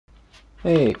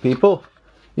Hey people,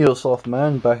 Soft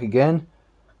Man back again.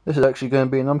 This is actually going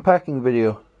to be an unpacking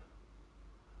video.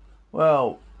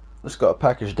 Well, it's got a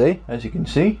package day, as you can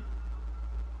see.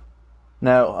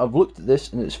 Now, I've looked at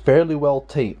this and it's fairly well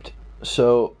taped,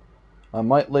 so I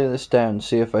might lay this down and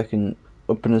see if I can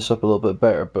open this up a little bit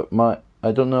better, but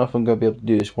I don't know if I'm going to be able to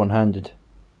do this one-handed.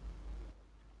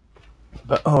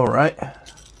 But alright.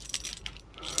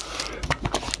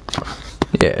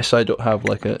 Yes, I don't have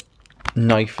like a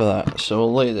knife for that, so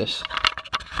I'll lay this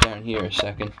down here a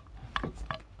second.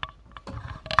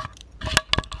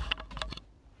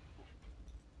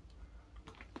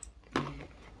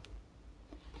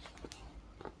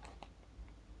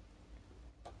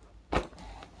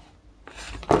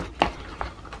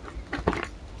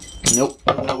 Nope,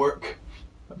 not gonna work.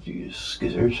 I have to use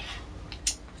scissors.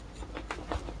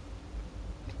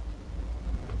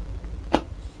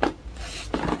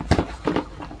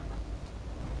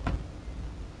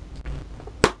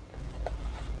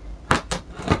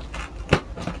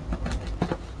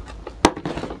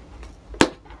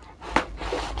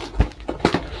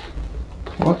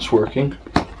 Well, that's working.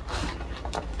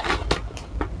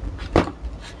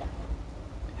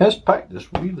 He has packed this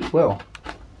really well,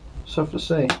 so I have to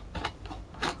say.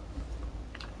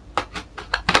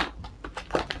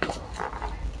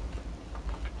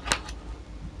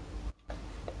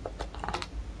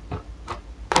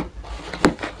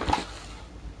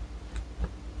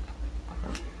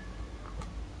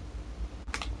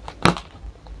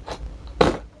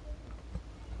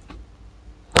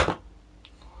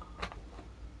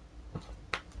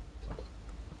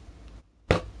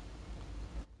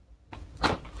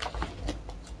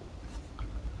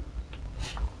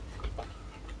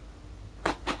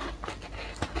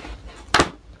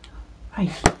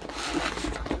 Nice.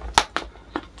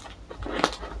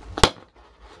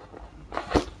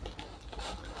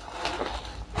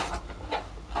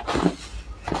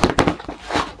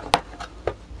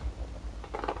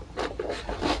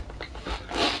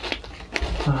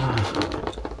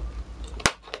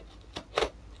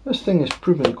 This thing is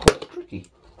proving quite tricky.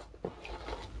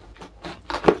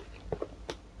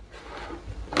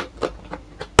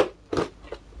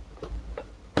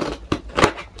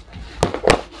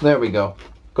 There we go.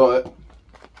 Got it.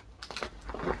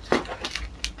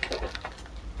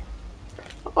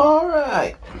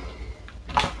 Alright.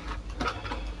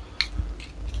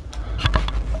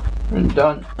 We're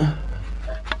done.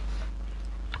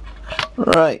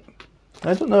 Right.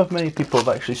 I don't know if many people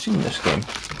have actually seen this game.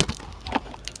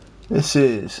 This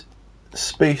is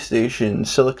Space Station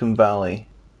Silicon Valley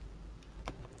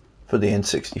for the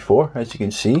N64. As you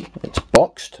can see, it's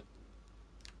boxed,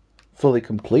 fully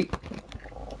complete.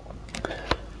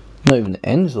 Not even the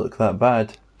ends look that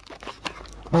bad.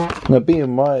 Now,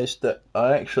 being wise that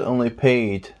I actually only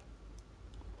paid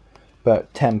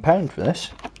about £10 for this,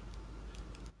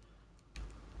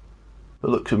 but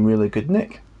it looks in really good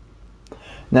nick.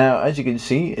 Now, as you can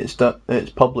see, it's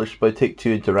published by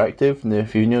Take-Two Interactive, and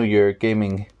if you know your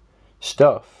gaming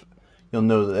stuff, you'll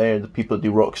know that they're the people that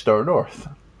do Rockstar North.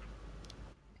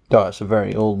 That's a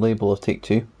very old label of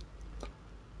Take-Two.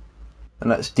 And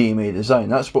that's DMA Design.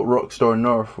 That's what Rockstar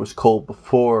North was called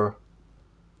before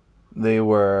they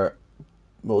were,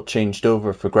 well, changed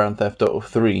over for Grand Theft Auto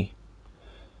 3.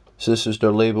 So this was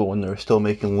their label when they were still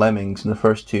making Lemmings in the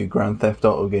first two Grand Theft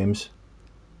Auto games.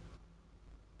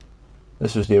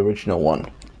 This was the original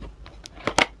one.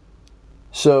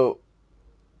 So,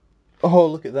 oh,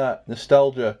 look at that.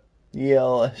 Nostalgia.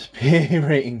 ELSPA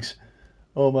ratings.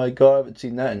 Oh my god, I haven't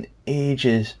seen that in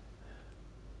ages.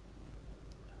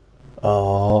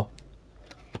 Oh.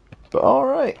 But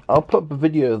alright, I'll put up a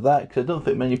video of that because I don't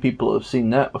think many people have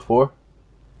seen that before.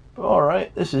 But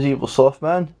alright, this is Evil Soft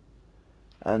Man.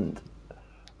 And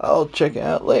I'll check it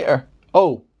out later.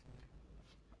 Oh!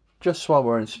 Just while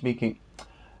we're speaking,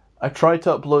 I tried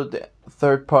to upload the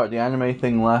third part of the anime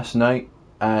thing last night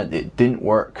and it didn't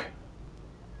work.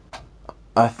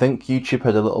 I think YouTube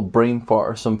had a little brain fart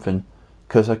or something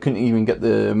because I couldn't even get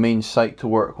the main site to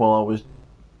work while I was at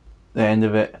the end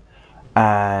of it.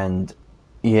 And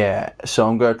yeah, so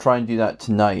I'm going to try and do that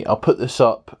tonight. I'll put this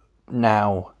up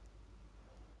now.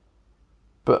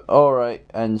 But alright,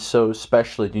 and so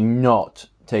especially do not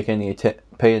take any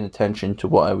paying attention to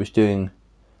what I was doing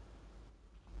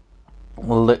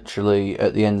literally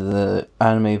at the end of the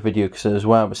anime video, because as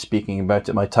well I was speaking about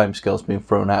it, my timescale's been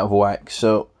thrown out of whack.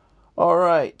 So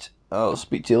alright, I'll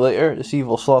speak to you later. This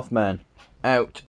Evil Sloth Man out.